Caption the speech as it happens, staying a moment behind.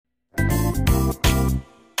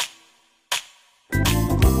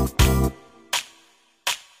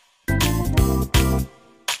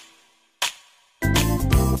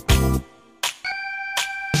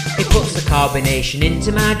It puts the carbonation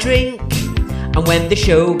into my drink, and when the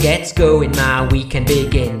show gets going, my weekend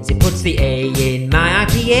begins. It puts the A in my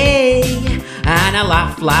IPA, and I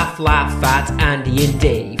laugh at Andy and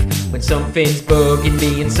Dave. When something's bugging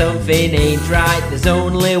me and something ain't right, there's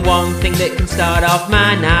only one thing that can start off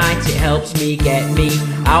my night. It helps me get me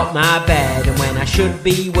out my bed, and when I should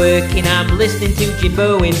be working, I'm listening to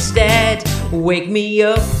Jimbo instead. Wake me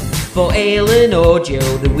up for ale and audio,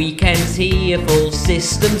 the weekend's here, full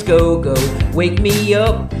systems go. Wake me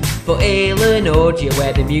up for ale and audio,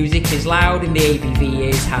 where the music is loud and the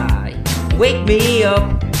ABV is high. Wake me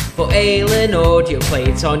up for ale and audio, play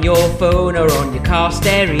it on your phone or on your car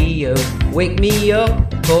stereo. Wake me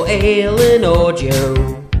up for ale and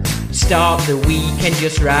audio, start the weekend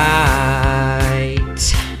just right.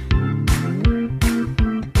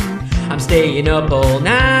 I'm staying up all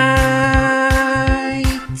night.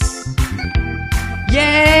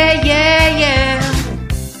 Yeah, yeah, yeah.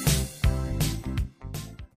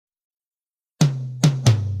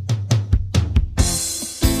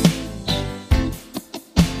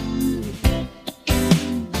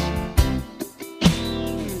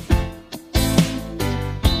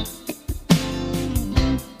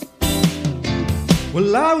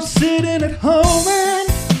 Well, I was sitting at home and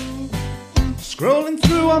scrolling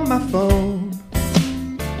through on my phone,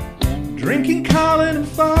 drinking Carlin and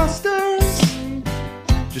Foster's,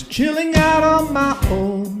 just chilling out on my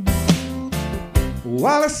own.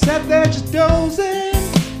 While I sat there just dozing,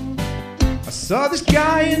 I saw this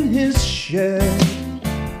guy in his shed.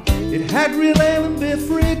 It had real ale and beer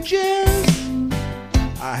fridges.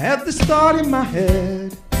 I had this thought in my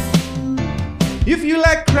head: if you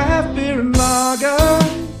like craft beer and lager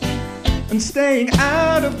and staying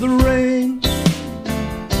out of the rain,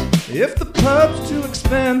 if the pub's too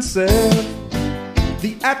expensive,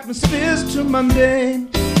 the atmosphere's too mundane,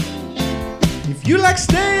 if you like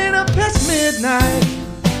staying up past midnight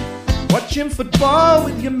watching football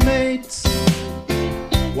with your mates,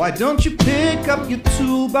 why don't you pick up your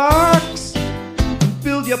toolbox and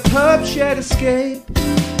build your pub shed escape?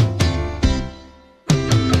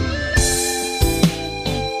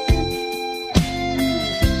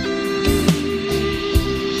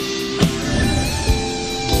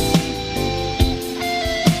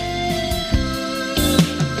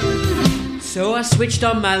 So I switched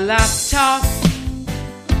on my laptop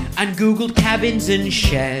and googled cabins and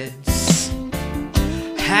sheds.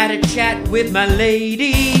 Had a chat with my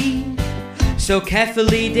lady, so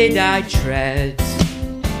carefully did I tread.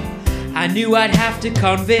 I knew I'd have to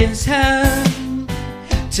convince her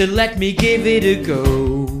to let me give it a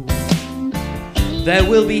go. There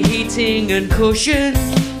will be heating and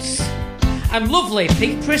cushions and lovely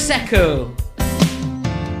pink Prosecco.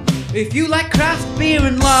 If you like craft beer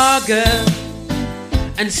and lager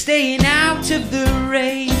and staying out of the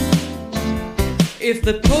rain, if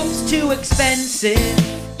the pub's too expensive,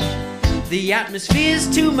 the atmosphere's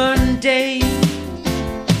too mundane,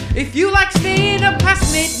 if you like staying up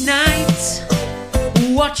past midnight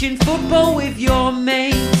watching football with your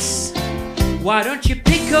mates, why don't you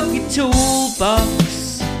pick up your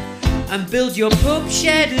toolbox and build your pub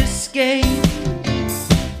shed escape?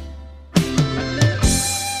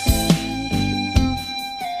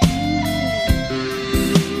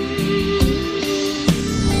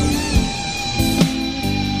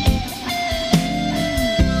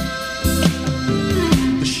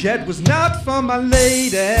 The shed was not for my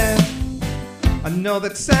lady. I know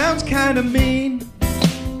that sounds kinda mean.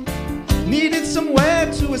 Needed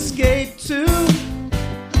somewhere to escape to,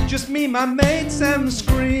 just me, my mates, and the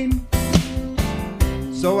screen.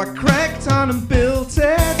 So I cracked on and built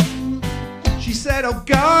it. She said, oh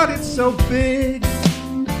God, it's so big.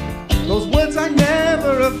 Those words I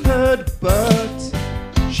never have heard, but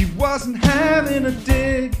she wasn't having a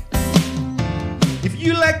dig. If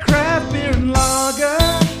you like craft beer and lager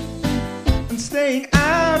and staying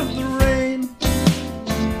out of the rain,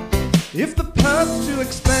 if the pub's too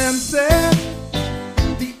expensive,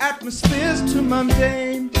 the atmosphere's too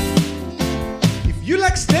mundane, if you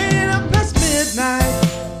like staying up past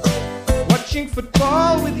midnight watching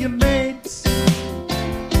football with your mates,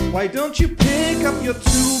 why don't you pick up your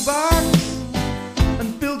toolbox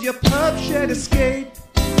and build your pub shed escape?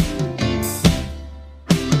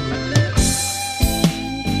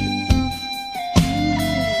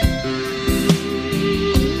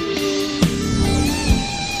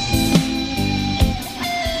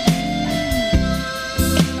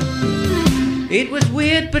 It was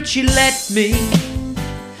weird, but she let me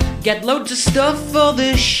get loads of stuff for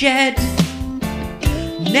the shed.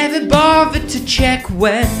 Never bothered to check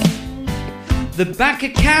when the bank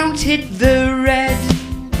account hit the red.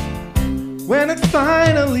 When it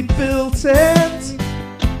finally built it,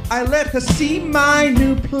 I let her see my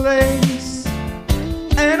new place,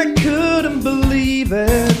 and I couldn't believe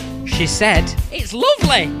it. She said, "It's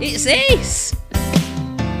lovely, it's ace."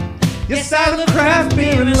 Yes, I love craft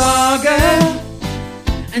beer and lager,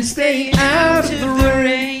 and staying out of the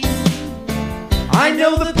rain. I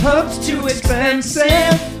know the pub's too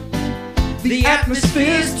expensive, the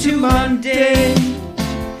atmosphere's too mundane.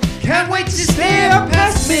 Can't wait to stay up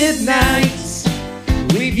past midnight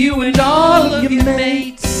with you and all of your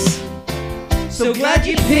mates. So glad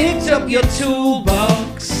you picked up your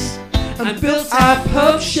toolbox and built our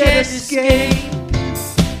pub shed escape.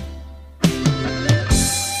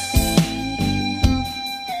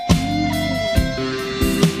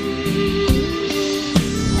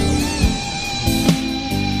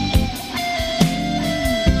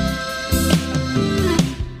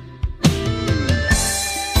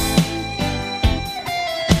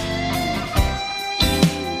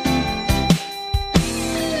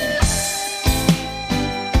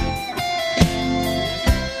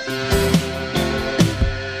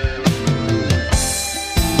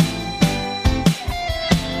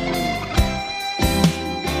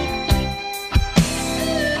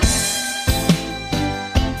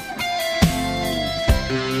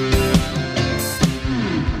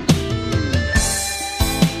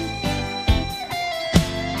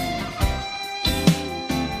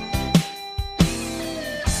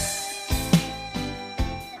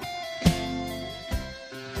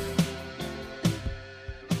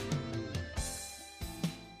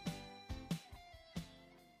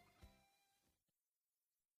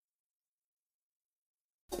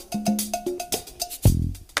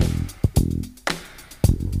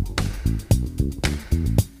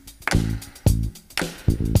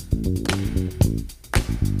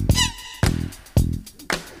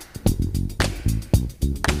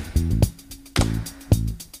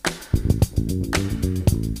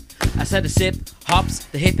 I said a sip, hops,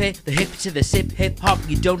 the hippie to the sip, hip hop.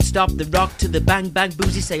 You don't stop the rock to the bang bang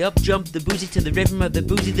boozy. Say up jump the boozy to the rhythm of the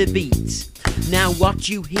boozy the beat. Now what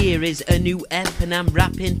you hear is a new ep and I'm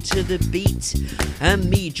rapping to the beat. And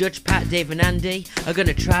me, Judge Pat, Dave and Andy are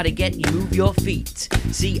gonna try to get you move your feet.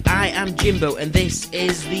 See, I am Jimbo and this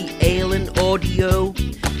is the Ale and Audio.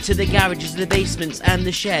 To the garages, the basements and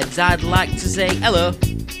the sheds, I'd like to say hello.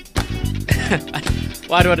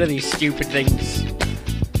 Why do I do these stupid things?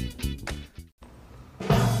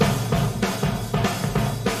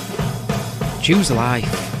 Choose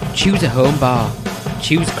life. Choose a home bar.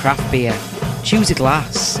 Choose craft beer. Choose a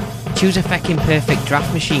glass. Choose a feckin' perfect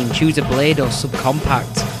draft machine. Choose a Blade or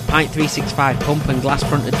subcompact. Pint 365 pump and glass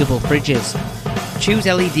fronted double fridges. Choose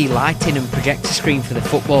LED lighting and projector screen for the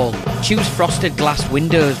football. Choose frosted glass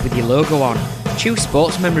windows with your logo on. Choose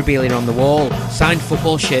sports memorabilia on the wall. Signed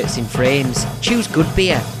football shirts in frames. Choose good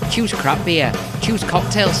beer. Choose crap beer. Choose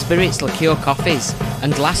cocktail spirits, liqueur coffees,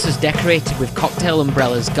 and glasses decorated with cocktail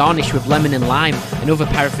umbrellas garnished with lemon and lime and other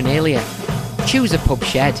paraphernalia. Choose a pub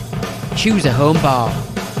shed. Choose a home bar.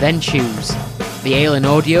 Then choose the Ale and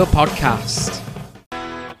Audio podcast.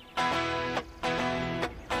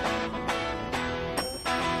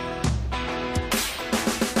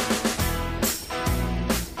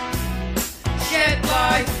 Shed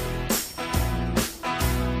life.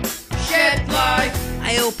 Shed life.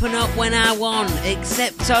 I open up when I want,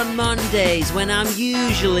 except on Mondays when I'm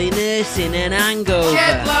usually nursing an hangover.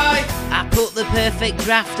 Shed life. I put the perfect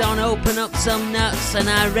draft on, open up some nuts, and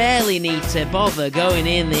I rarely need to bother going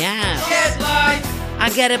in the house. Shed life. I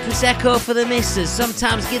get a Prosecco for the missus,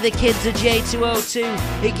 sometimes give the kids a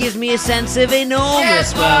J202. It gives me a sense of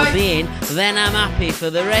enormous well-being. Then I'm happy for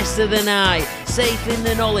the rest of the night, safe in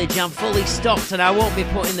the knowledge I'm fully stocked and I won't be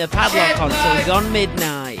putting the padlock on till gone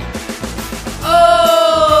midnight.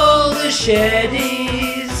 All the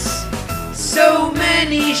sheddies, so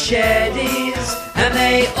many sheddies, and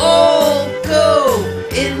they all go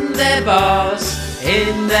in their bars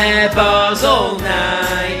all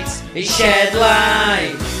night. It's shed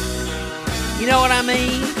life. You know what I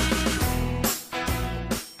mean?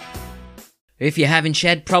 If you're having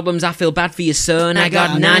shed problems, I feel bad for your son. I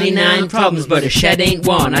got 99 problems, but a shed ain't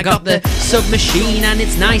one. I got the sub-machine and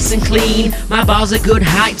it's nice and clean. My bar's a good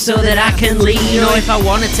height so that I can lean. Or if I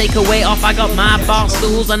want to take a weight off, I got my bar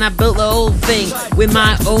stools. And I built the whole thing with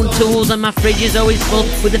my own tools. And my fridge is always full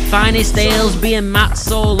with the finest ales, being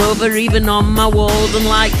mats all over, even on my walls. And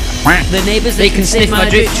like the neighbours, they can sniff my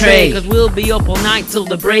drip tray, cause we'll be up all night till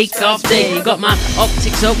the break of day. Got my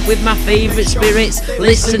optics up with my favourite spirits.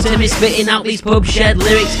 Listen to me spitting out these pub shed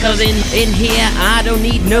lyrics, cause in here I don't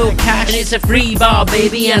need no cash, and it's a free bar,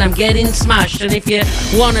 baby, and I'm getting smashed. And if you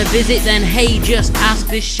wanna visit, then hey, just ask.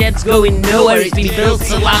 This shed's going nowhere, it's been built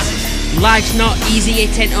to last. Life's not easy,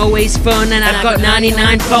 it ain't always fun, and I've got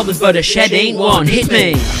 99 problems, but a shed ain't one. Hit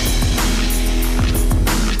me.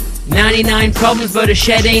 99 problems, but a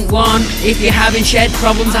shed ain't one. If you're having shed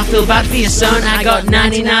problems, I feel bad for your son. I got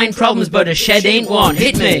 99 problems, but a shed ain't one.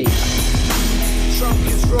 Hit me.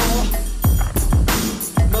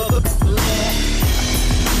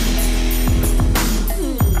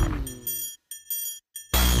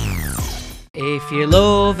 If you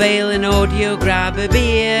love ale and audio, grab a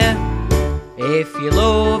beer. If you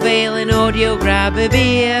love ale and audio, grab a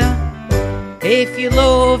beer. If you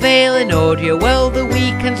love ale and audio, well, the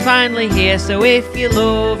weekend's finally here. So if you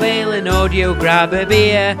love ale and audio, grab a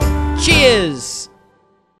beer. Cheers!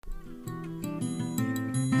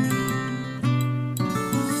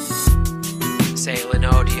 Ale and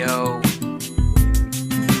audio.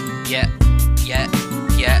 Yeah.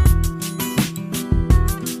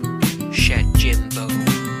 Shed Jimbo.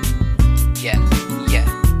 Yeah.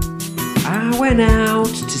 I went out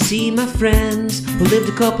to see my friends who lived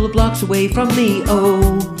a couple of blocks away from me.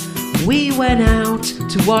 Oh, we went out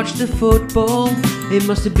to watch the football. It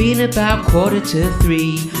must have been about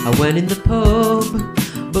 2:45. I went in the pub,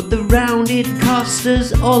 but the round it cost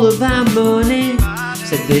us all of our money.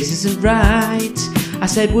 Said this isn't right. I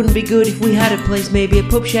said wouldn't be good if we had a place, maybe a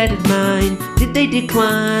pub shed at mine. Did they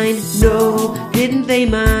decline? No. Didn't they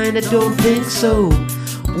mind? I don't think so.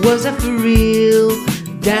 Was that for real?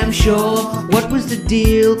 Damn sure. What was the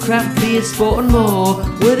deal? Craft beer, sport and more.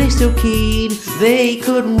 Were they so keen? They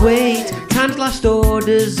couldn't wait. Time's last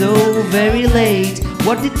orders, oh very late.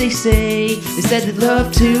 What did they say? They said they'd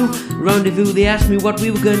love to rendezvous. They asked me what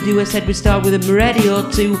we were gonna do. I said we'd start with a Moretti or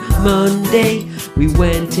two. Monday, we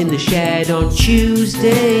went in the shed. On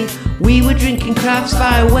Tuesday, we were drinking crafts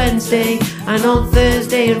by Wednesday. And on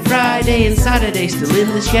Thursday and Friday and Saturday, still in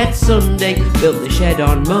the shed Sunday. Built the shed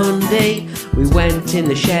on Monday, we went in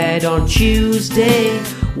the shed on Tuesday.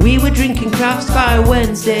 We were drinking crafts by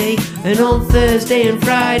Wednesday. And on Thursday and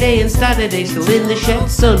Friday and Saturday, still in the shed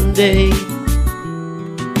Sunday.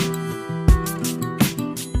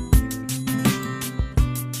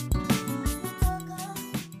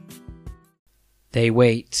 They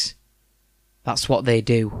wait. That's what they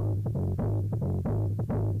do.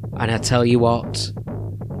 And I tell you what.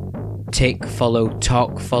 Tick, follow,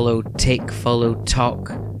 talk, follow, tick, follow,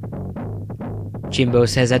 talk. Jimbo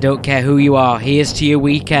says, I don't care who you are, here's to your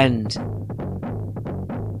weekend.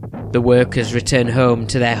 The workers return home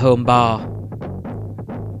to their home bar.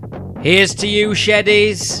 Here's to you,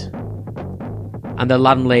 Sheddies. And the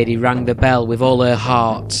landlady rang the bell with all her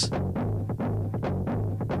heart.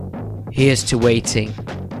 Here's to waiting.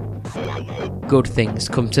 Good things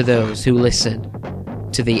come to those who listen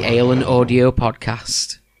to the Ale and Audio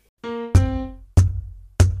podcast.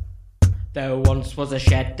 There once was a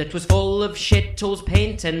shed that was full of shit tools,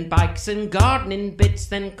 paint and bikes and gardening bits.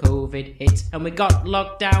 Then COVID hit and we got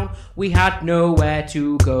locked down. We had nowhere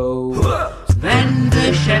to go. Then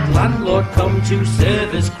the shed landlord come to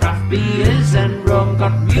serve us craft beers and rum.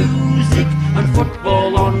 Got music and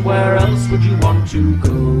football on. Where else would you want to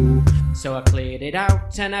go? So I cleared it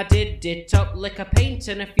out and I did it up. Liquor, paint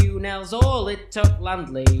and a few nails, all it took.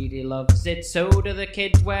 Landlady loves it, so do the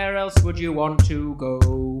kids. Where else would you want to go?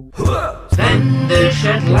 Then the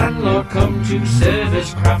shed landlord come to serve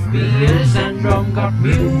us craft beers and rum. Got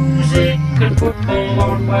music and football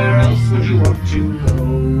on. Where else would you want to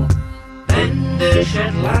go? Then the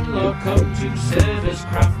shed landlord come to serve us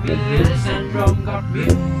craft beers and rum. Got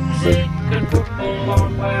music and football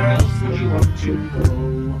on. Where else would you want to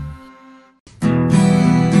go?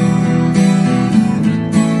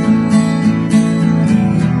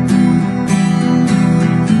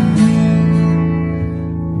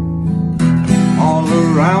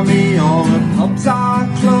 Around me, all the pubs are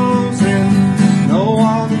closing. No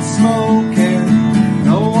one's smoking,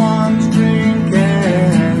 no one's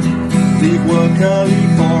drinking. Leave work early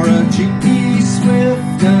for a cheeky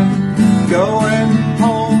Swift and going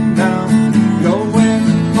home now, going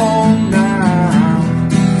home now.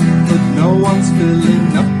 But no one's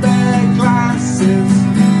filling up their glasses,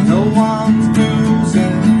 no one's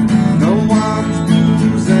boozing, no one's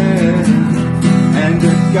boozing. And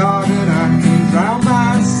a garden I can drown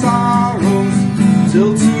my sorrows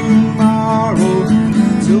till tomorrow,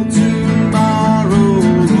 till tomorrow.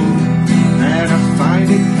 And I find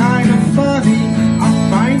it kind of funny, I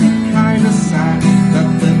find it kind of sad that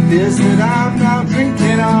the beers that I'm now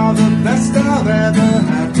drinking are the best I've ever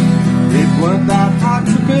had. It weren't that hard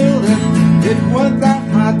to build it weren't that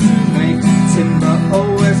hard to make. Timber,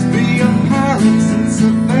 OSB and pallets, it's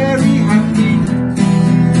a very happy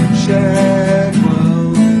shed.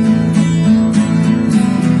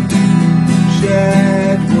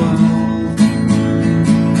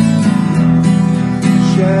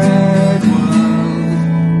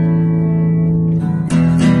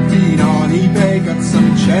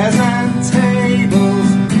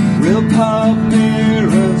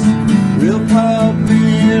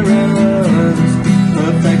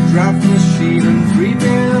 craft machine and 3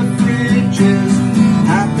 beer fridges.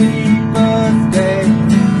 Happy birthday,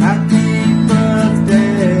 happy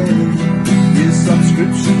birthday. Your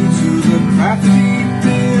subscription to the Crafty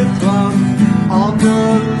Beer Club on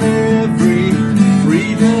delivery,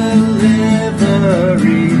 free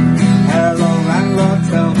delivery. Hello landlord,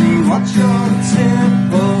 tell me what's your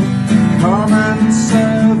tipple. Come and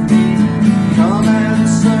serve me, come and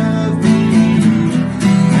serve me.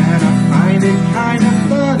 And I find it kind of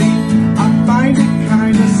funny, I find it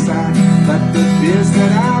kind of sad, that the beers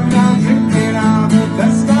that I'm now drinking are the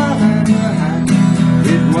best I've ever had.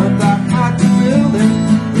 It wasn't that hard to build it,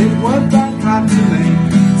 it wasn't that hard to make.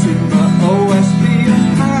 Timber, OSB and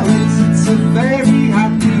pallets, it's a very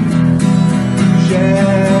happy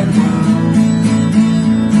shared world.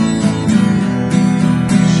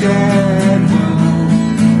 Shared world.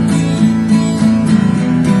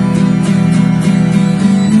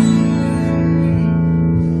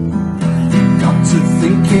 Got to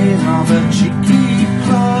thinking of a cheeky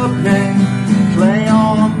club name, play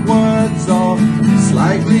on words or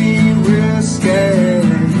slightly risque.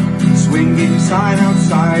 Swinging sign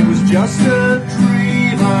outside was just a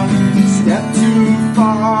dreamer. Step too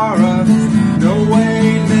far up, no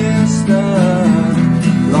way, mister.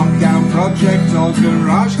 Lockdown project or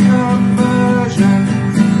garage conversion.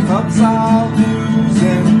 Pubs are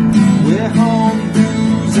losing, we're home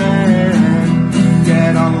boozing.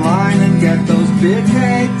 Get online and get those beer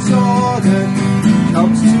cakes ordered.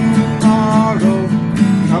 Comes tomorrow,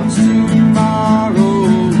 comes tomorrow.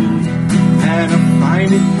 And I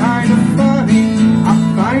find it kind of funny, I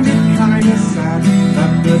find it kind of sad,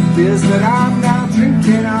 that the beers that I'm now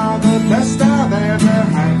drinking are the best I've ever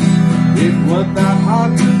had. It wasn't that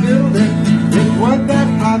hard to build it, it wasn't that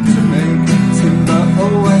hard to make. Timber,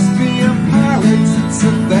 OSB and pallets, it's a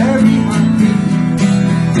very happy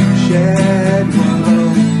shared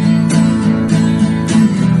world.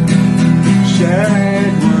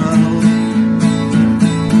 Shared world.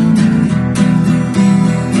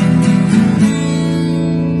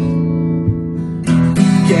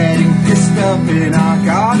 Getting pissed up in our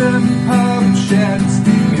garden pub sheds.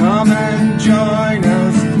 Come and join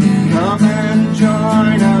us, come and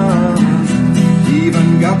join us.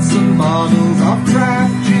 Even got some bottles of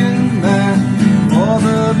craft gin there for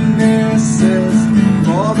the missus,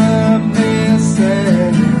 for the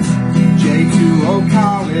missus. J2O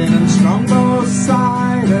Carlin and Strongbow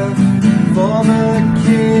cider for the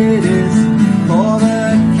kiddies, for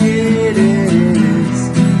the kiddies.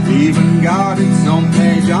 Even got its own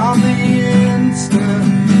page on the Insta,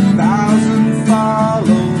 1,000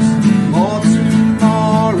 follows, more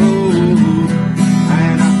tomorrow.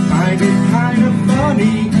 And I find it kind of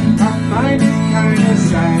funny, I find it kind of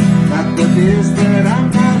sad, that the beers that I'm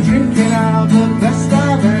now drinking are the best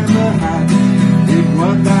I've ever had. It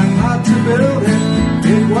wasn't that hard to build it,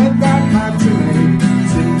 it wasn't that hard to make.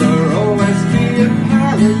 Timber, OSB and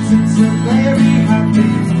pallets, it's a very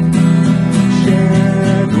happy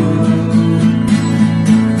shared world.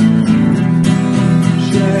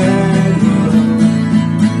 Shared world.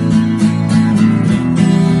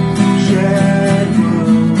 Shared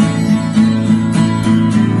world.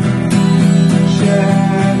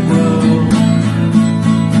 Shared world.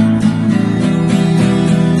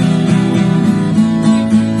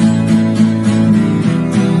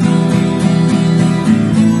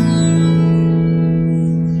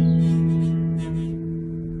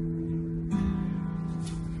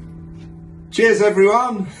 Cheers,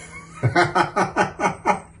 everyone.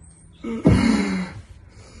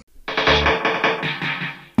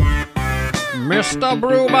 Mr.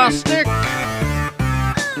 Brewbastic!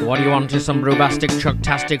 What do you want? Is some Brewbastic,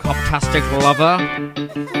 Chucktastic, Hoptastic lover?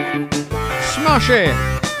 Smash it!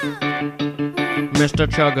 Mr.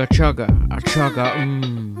 Chugger Chugger, a chugger,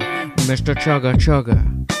 Mr. Chugger Chugger,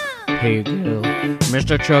 hey girl.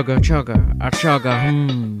 Mr. Chugger Chugger, a chugger,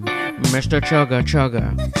 Mr. Chugger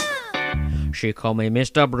Chugger. She call me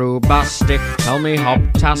Mr. Brewbastic, tell me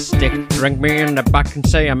Hoptastic, drink me in the back and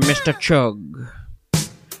say I'm Mr. Chug.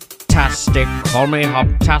 Tastic, call me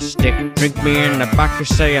Hoptastic, drink me in the back and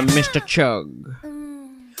say I'm Mr. Chug.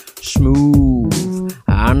 Smooth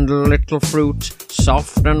and a little fruit,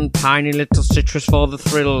 soft and piney little citrus for the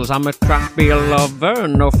thrills. I'm a craft beer lover,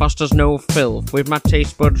 no fosters, no filth. With my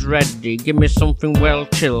taste buds ready, give me something well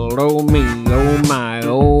chilled. Oh me, oh my,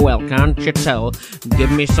 oh well, can't you tell?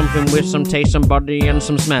 Give me something with some taste, some body and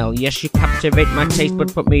some smell. Yes, you captivate my taste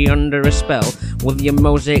bud, put me under a spell. With your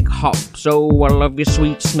mosaic hops, oh I love your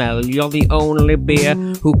sweet smell. You're the only beer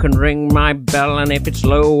who can ring my bell. And if it's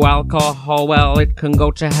low alcohol, well it can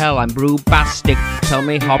go to hell. I'm Brewbastic, tell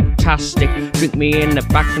me Hoptastic, drink me in the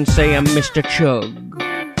back and say I'm Mr. Chug.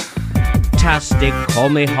 hoptastic, call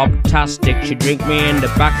me hoptastic. She drink me in the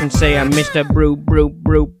back and say I'm Mr. Brew, brew,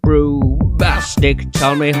 brew, brew. Bastic,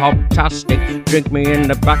 tell me hoptastic. Drink me in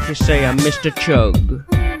the back, you say I'm Mr. Chug.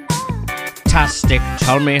 Tastic,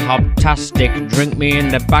 tell me hoptastic. Drink me in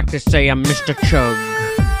the back, to say I'm Mr. Chug.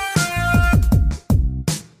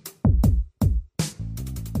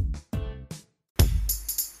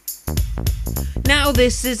 Now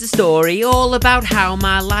this is a story all about how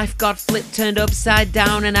my life got flipped, turned upside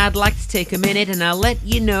down, and I'd like to take a minute and I'll let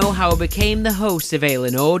you know how I became the host of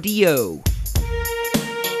Aylin Audio.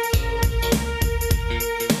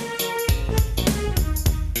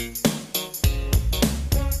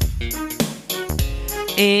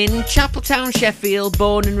 In Chapeltown, Sheffield,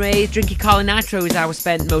 born and raised, drinking Carling Nitro is how I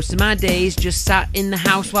spent most of my days. Just sat in the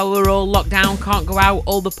house while we were all locked down, can't go out,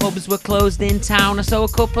 all the pubs were closed in town. I saw a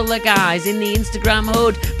couple of guys in the Instagram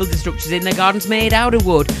hood building structures in their gardens made out of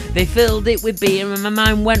wood. They filled it with beer and my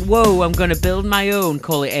mind went, whoa, I'm gonna build my own,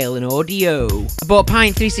 call it Aylin Audio. I bought a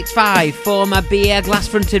pint 365 for my beer, glass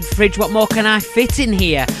fronted fridge, what more can I fit in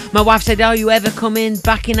here? My wife said, are you ever coming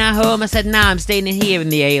back in our home? I said, nah, I'm staying in here in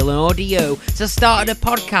the Aylin Audio. So I started a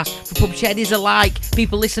podcast for pub sheddies alike.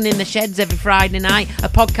 People listen in the sheds every Friday night. A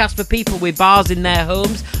podcast for people with bars in their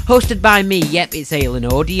homes. Hosted by me, yep, it's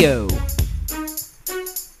Aylin Audio.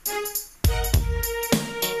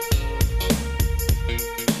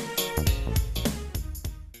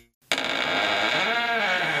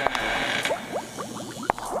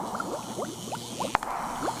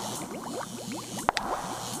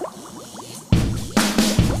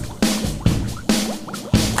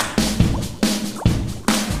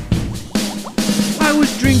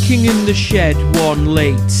 Drinking in the shed one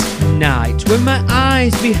late night, when my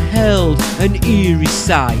eyes beheld an eerie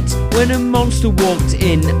sight, when a monster walked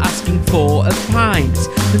in asking for a pint,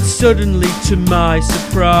 and suddenly to my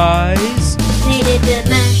surprise, he did the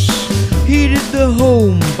mash. He did the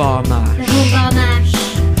home bar mash. The home bar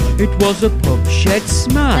mash. It was a pub shed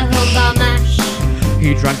smash. The home bar mash.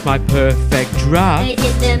 He drank my perfect draft. He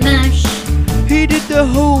did the mash. He did the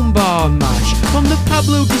home bar mash. From the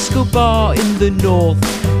Pablo Disco bar in the north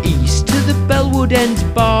east to the Bellwood End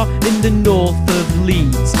bar in the north of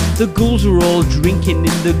Leeds. The ghouls were all drinking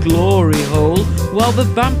in the glory hole, while the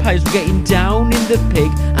vampires were getting down in the pig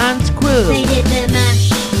and quill. They did the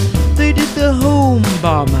mash. They did the home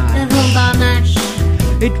bar mash. The home bar mash.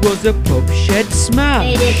 It was a pub shed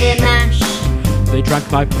smash. They did the mash. They drank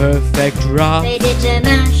my perfect draft. They did the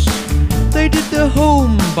mash. They did the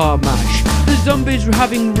home bar mash. The zombies were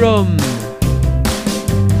having rum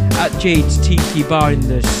at Jade's Tiki Bar in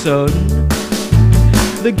the sun.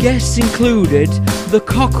 The guests included the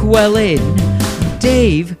Cockwell Inn,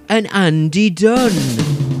 Dave and Andy Dunn.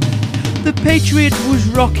 The Patriot was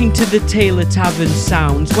rocking to the Taylor Tavern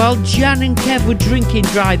sounds, while Jan and Kev were drinking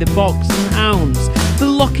Dry the Box and Hounds. The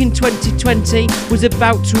Lock in 2020 was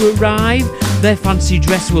about to arrive. Their fancy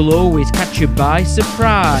dress will always catch you by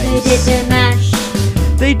surprise. They did the mash.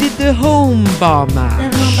 They did the home bar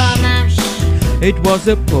mash. The home bar mash. It was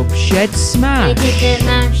a pub shed smash. They did the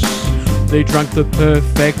mash. They drank the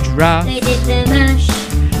perfect draft. They did the mash.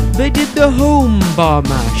 They did the home bar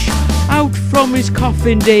mash. Out from his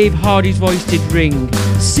coffin Dave Hardy's voice did ring.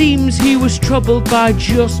 Seems he was troubled by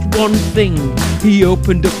just one thing. He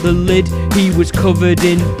opened up the lid, he was covered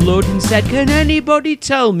in blood, and said, can anybody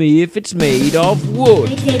tell me if it's made of wood?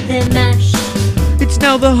 They did the mash. It's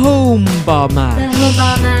now the home bar The mash, home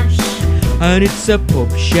bar mash. and it's a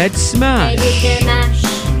pub shed They smash. did the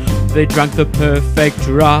mash. They drank the perfect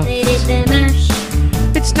draft. They did the mash.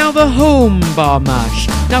 It's now the home bar mash.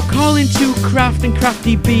 Now calling to Craft and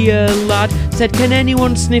Crafty Beer lad said, can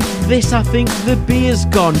anyone sniff this? I think the beer's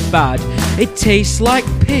gone bad. It tastes like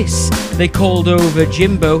piss. They called over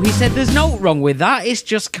Jimbo. He said, there's no wrong with that. It's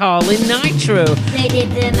just Carling Nitro. They did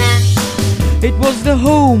the mash. It was the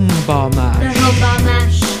home bar The mash. home bar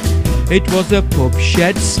mash. It was a pub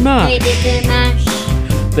shed They smash. did the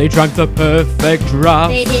mash. They drank the perfect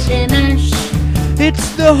draft. They did the mash.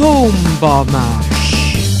 It's the home bar mash.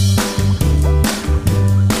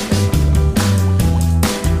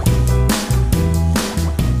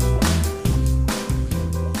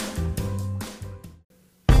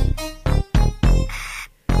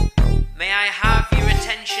 May I have your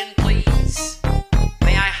attention, please?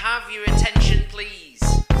 May I have your attention, please?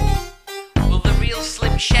 Will the real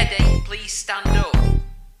Slim Sheddy please stand up?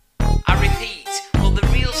 I repeat, will the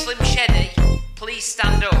real Slim Sheddy please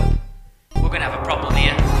stand up? We're gonna have a problem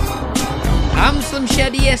here. I'm Slim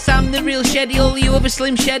Sheddy, yes, I'm the real Sheddy. All you other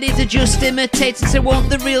Slim Sheddies are just imitators. So won't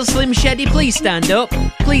the real Slim Sheddy please stand up?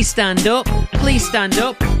 Please stand up, please stand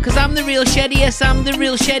up. Cause I'm the real Sheddy, yes, I'm the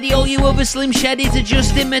real Sheddy. All you other Slim Sheddies are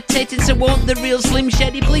just imitating, so won't the real Slim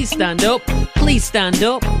Sheddy please stand up? Please stand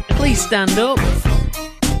up, please stand up.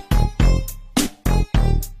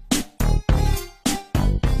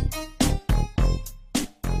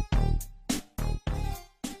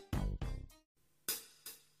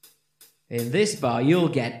 In this bar, you'll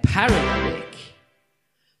get Paranomatic,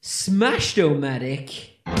 Smashdomatic,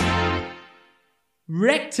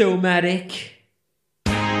 Rectomatic,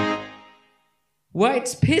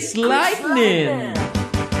 White's Piss Lightning.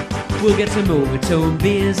 We'll get some overtone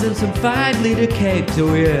beers and some 5-litre kegs,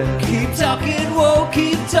 oh yeah. Keep talking, whoa,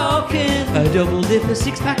 keep talking. A double dipper,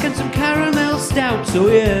 6-pack and some caramel stouts, oh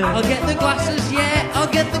yeah. I'll get the glasses, yeah, I'll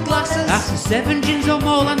get the glasses. After 7 gins or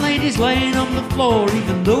more and ladies laying on the floor,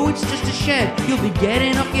 even though it's just a shed, you'll be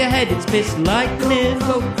getting off your head. It's Piss Lightning.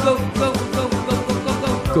 Go, go, go, go, go, go, go,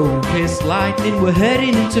 go. Go Piss Lightning, we're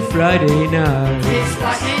heading into Friday night. Piss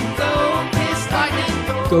Lightning, go, Piss Lightning.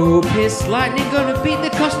 Go Piss Lightning, gonna beat the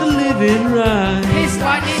cost of living right. Piss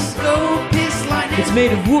Lightning, go Piss Lightning. It's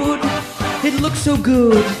made of wood, it looks so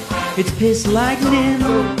good. It's Piss Lightning.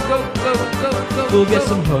 Go, go, go, go, go. We'll get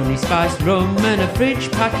some honey spiced rum and a fridge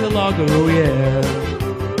pack of lager, oh yeah.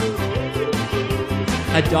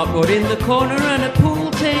 A dartboard in the corner and a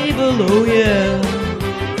pool table, oh yeah.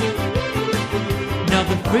 Now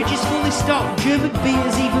the fridge is fully stocked, German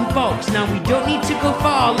beers, even box. Now we don't need to go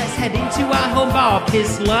far, let's head into our home bar.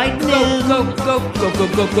 Piss Lightning. Go, go, go,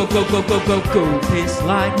 go, go, go, go, go, go, go, go. Piss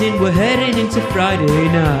Lightning, we're heading into Friday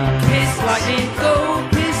night. Piss Lightning, go,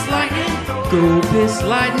 Piss Lightning. Go Piss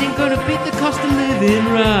Lightning, gonna beat the cost of living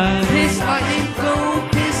right. Piss Lightning, go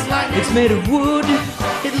Piss Lightning. It's made of wood,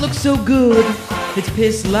 it looks so good. It's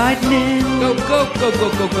Piss Lightning. Go, go, go, go,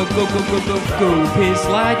 go, go, go, go, go, go, go. Piss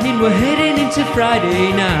Lightning, we're heading into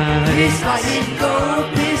Friday night. Piss Lightning, go,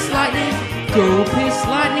 Piss Lightning. Go Piss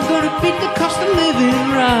Lightning, gonna beat the cost of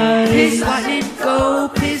living right. Piss Lightning, go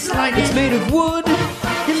Piss Lightning. It's made of wood,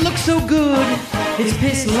 it looks so good. It's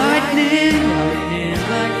Piss Lightning. Lightning,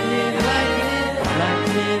 lightning, lightning,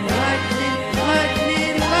 lightning, lightning,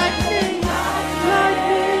 lightning, lightning, lightning.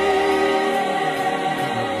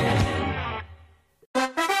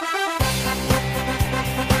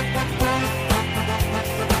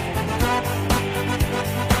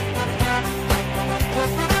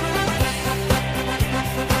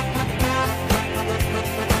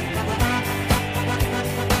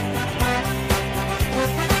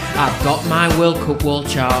 I've got my World Cup wall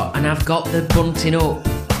chart and I've got the bunting up.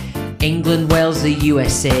 England, Wales, the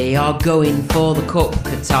USA are going for the cup.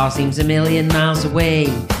 Qatar seems a million miles away,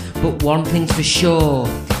 but one thing's for sure,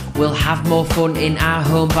 we'll have more fun in our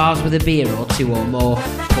home bars with a beer or two or more.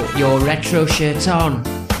 Put your retro shirt on,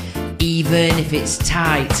 even if it's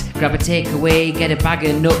tight. Grab a takeaway, get a bag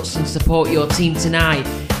of nuts and support your team tonight.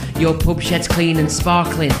 Your pub shed's clean and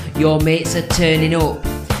sparkling, your mates are turning up.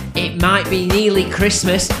 It might be nearly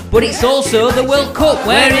Christmas, but it's also the World Cup.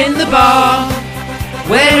 We're in the bar,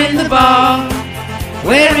 we're in the bar,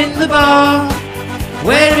 we're in the bar,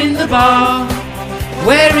 we're in the bar,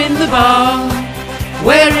 we're in the bar,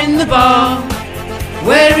 we're in the bar,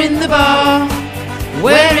 we're in the bar,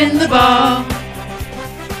 we're in the bar.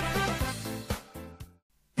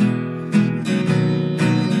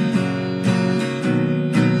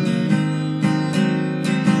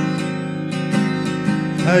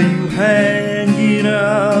 Are you hanging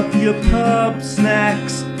up your pub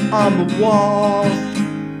snacks on the wall?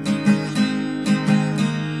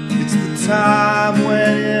 It's the time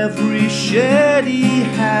when every sheddy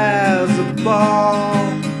has a ball.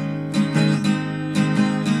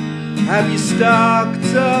 Have you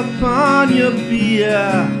stocked up on your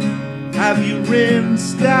beer? Have you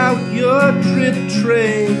rinsed out your drip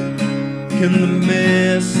tray? Can the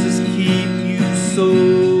missus keep you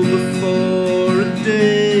sober for a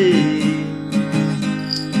day?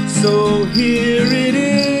 So here it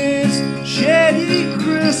is, Sheddy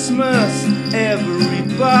Christmas,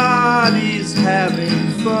 everybody's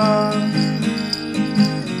having fun.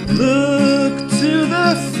 Look to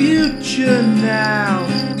the future now,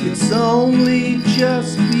 it's only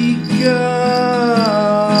just begun.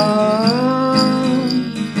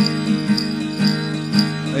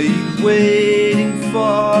 Are you waiting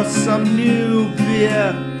for some new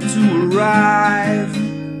beer to arrive?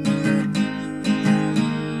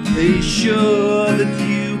 Be sure that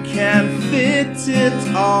you can fit it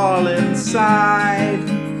all inside.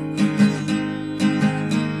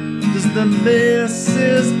 Does the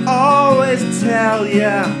missus always tell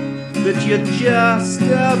ya that you're just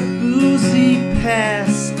a boozy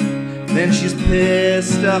pest? Then she's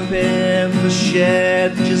pissed up in the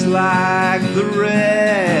shed just like the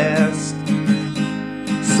rest.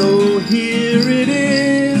 So here it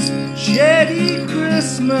is, shady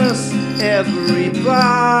Christmas,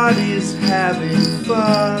 everybody's having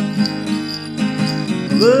fun.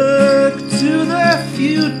 Look to the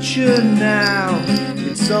future now,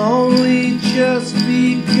 it's only just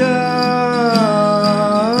begun.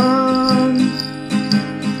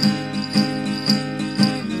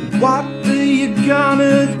 What are you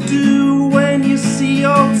gonna do when you see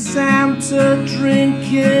old Santa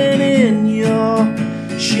drinking in your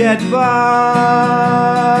shed bar?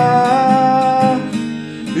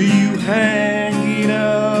 Are you hanging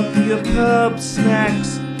up your pub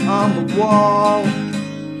snacks on the wall?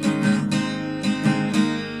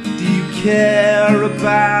 Do you care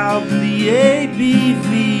about the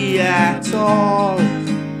ABV at all?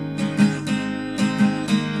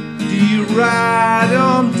 Do you ride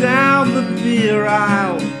on down the beer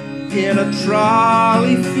aisle in a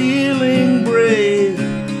trolley feeling brave,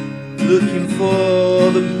 looking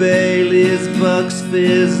for the Baileys, Bucks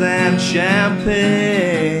Fizz and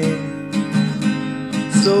champagne?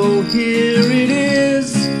 So here it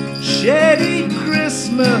is, shady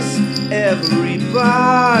Christmas,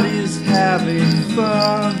 everybody's having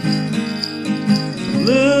fun.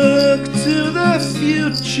 Look to the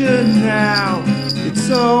future now, it's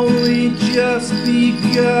only just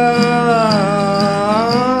begun.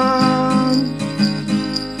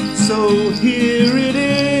 So here it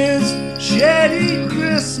is, shady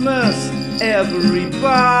Christmas,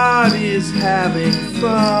 everybody's having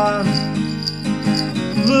fun.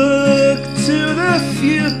 Look to the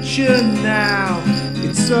future now,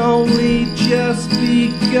 it's only just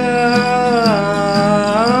begun.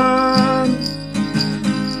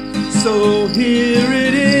 So here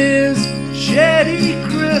it is, shady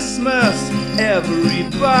Christmas,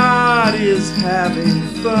 everybody's having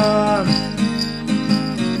fun.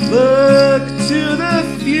 Look to the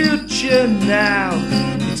future now,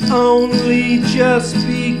 it's only just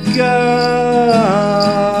begun.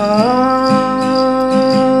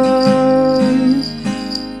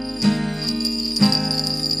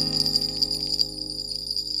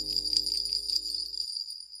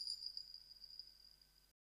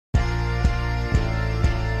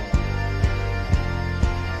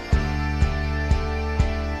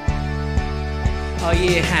 Are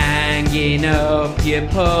you hanging up your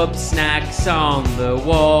pub snacks on the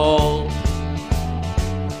wall?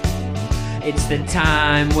 It's the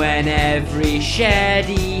time when every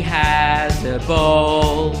sheddy has a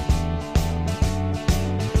ball.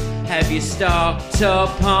 Have you stocked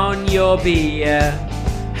up on your beer?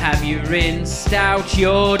 Have you rinsed out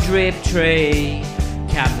your drip tray?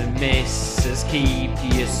 Can the missus keep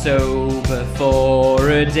you sober for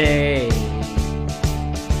a day?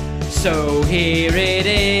 So here it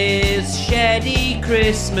is, sheddy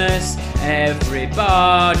Christmas,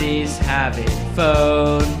 everybody's having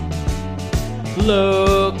fun.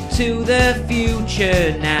 Look to the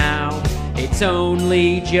future now, it's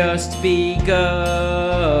only just begun.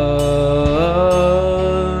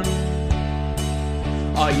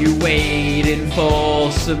 Are you waiting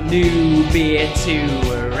for some new beer to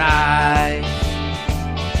arrive?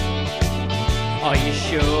 Are you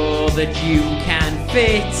sure that you can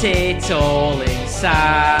fit it all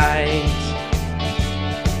inside?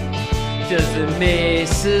 Does the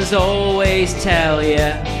missus always tell you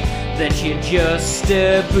that you're just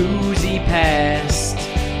a boozy pest?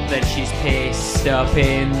 That she's pissed up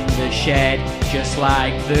in the shed just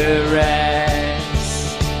like the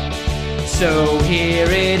rest? So here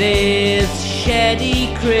it is,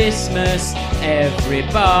 sheddy Christmas,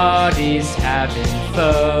 everybody's having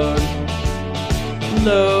fun.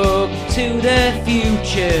 Look to the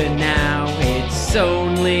future now, it's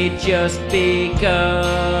only just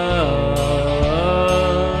begun.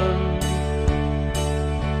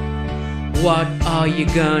 What are you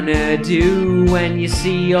gonna do when you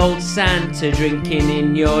see old Santa drinking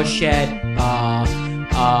in your shed? Are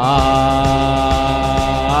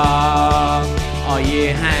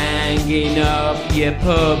you hanging up your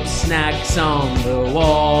pub snacks on the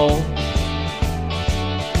wall?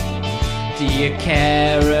 Do you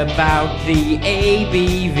care about the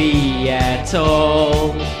ABV at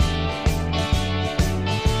all?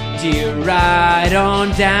 Do you ride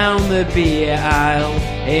on down the beer aisle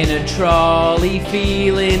in a trolley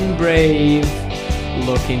feeling brave,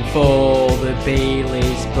 looking for the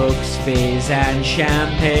Baileys, Bucks Fizz and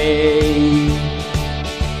champagne?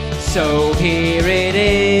 So here it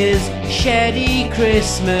is, sheddy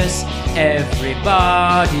Christmas,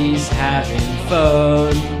 everybody's having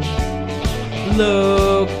fun.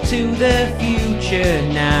 Look to the future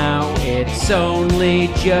now, it's only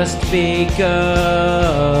just begun.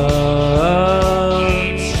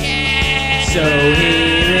 So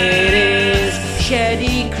here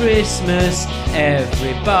Sheddy Christmas,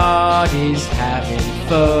 everybody's having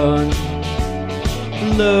fun.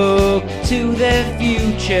 Look to the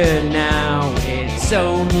future now, it's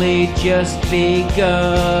only just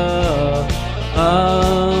begun.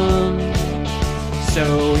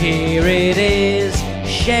 So here it is,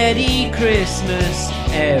 Sheddy Christmas,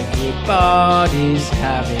 everybody's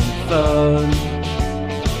having fun.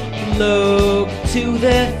 Look to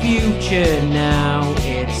the future now,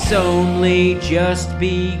 it's only just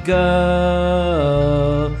begun.